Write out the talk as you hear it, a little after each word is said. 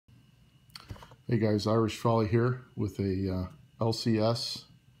Hey guys, Irish Folly here with a LCS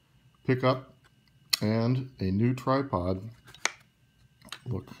Pickup and a new tripod.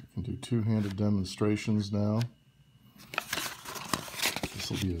 Look, I can do two-handed demonstrations now.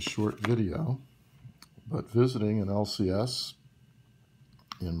 This will be a short video, but visiting an LCS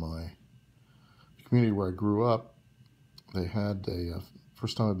in my community where I grew up, they had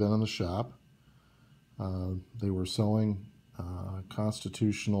first time I've been in the shop, they were selling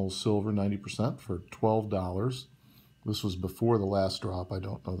constitutional silver 90% for $12. This was before the last drop. I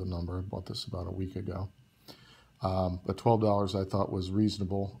don't know the number. I bought this about a week ago. But $12 I thought was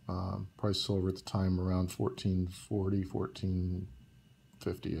reasonable. Price silver at the time around $14.40,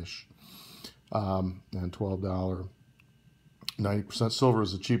 $14.50-ish. And $12 90% silver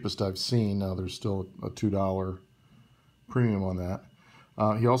is the cheapest I've seen. Now there's still a $2 premium on that.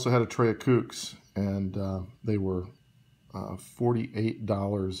 He also had a tray of Kooks, and they were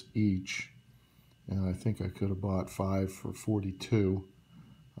 $48 each, and I think I could have bought 5 for $42.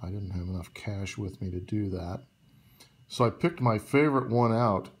 I didn't have enough cash with me to do that, so I picked my favorite one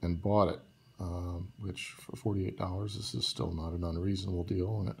out and bought it, which for $48, this is still not an unreasonable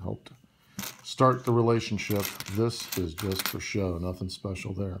deal, and it helped start the relationship. This is just for show, nothing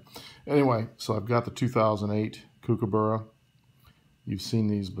special there. Anyway, so I've got the 2008 Kookaburra. You've seen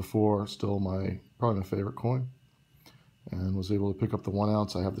these before, still probably my favorite coin, and was able to pick up the 1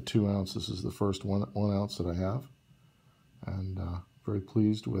 ounce. I have the 2 ounce. This is the first one ounce that I have, and very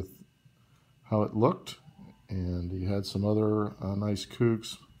pleased with how it looked. And he had some other nice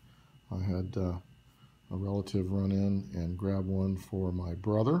Kooks. I had a relative run in and grab one for my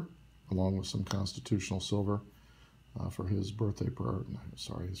brother, along with some constitutional silver for his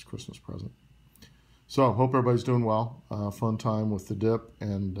his Christmas present. So, hope everybody's doing well. Fun time with the dip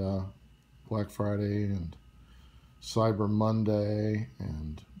and Black Friday and Cyber Monday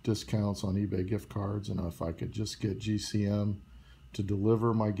and discounts on eBay gift cards. And if I could just get GCM to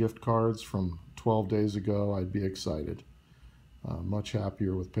deliver my gift cards from 12 days ago, I'd be excited. Much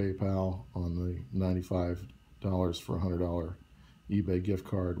happier with PayPal on the $95 for a $100 eBay gift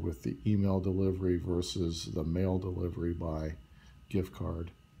card with the email delivery versus the mail delivery by gift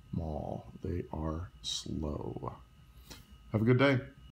card mall. They are slow. Have a good day.